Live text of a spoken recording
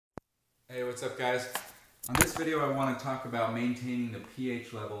Hey, what's up guys? On this video I want to talk about maintaining the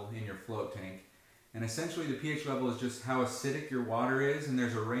pH level in your float tank. And essentially the pH level is just how acidic your water is, and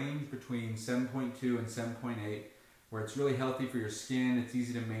there's a range between 7.2 and 7.8 where it's really healthy for your skin, it's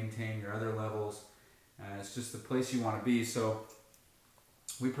easy to maintain your other levels, it's just the place you want to be. So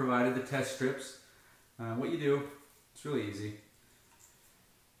we provided the test strips. What you do, it's really easy.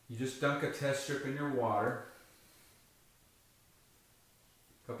 You just dunk a test strip in your water,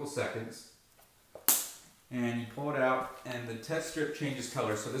 couple seconds, and you pull it out and the test strip changes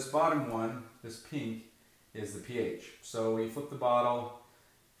color. So this bottom one, this pink, is the pH. So we flip the bottle,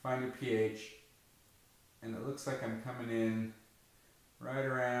 find your pH, and it looks like I'm coming in right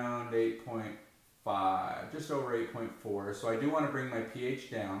around 8.5, just over 8.4. So I do want to bring my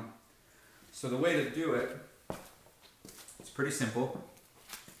pH down. So the way to do it, it's pretty simple.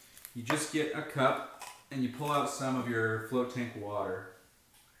 You just get a cup and you pull out some of your float tank water.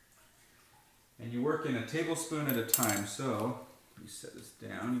 And you work in a tablespoon at a time. So you set this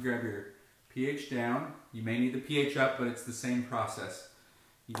down, you grab your pH down. You may need the pH up, but it's the same process.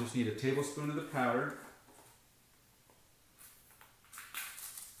 You just need a tablespoon of the powder.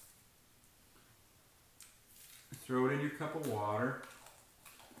 Throw it in your cup of water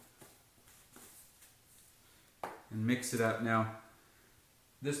and mix it up. Now,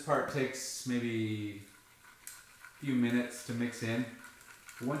 this part takes maybe a few minutes to mix in.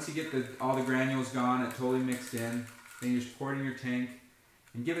 Once you get all the granules gone, it totally mixed in, then you just pour it in your tank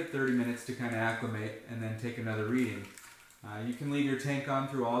and give it 30 minutes to kind of acclimate, and then take another reading. You can leave your tank on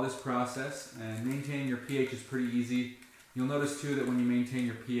through all this process, and maintaining your pH is pretty easy. You'll notice too that when you maintain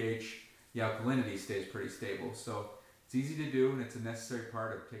your pH, the alkalinity stays pretty stable. So it's easy to do, and it's a necessary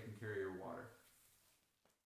part of taking care of your water.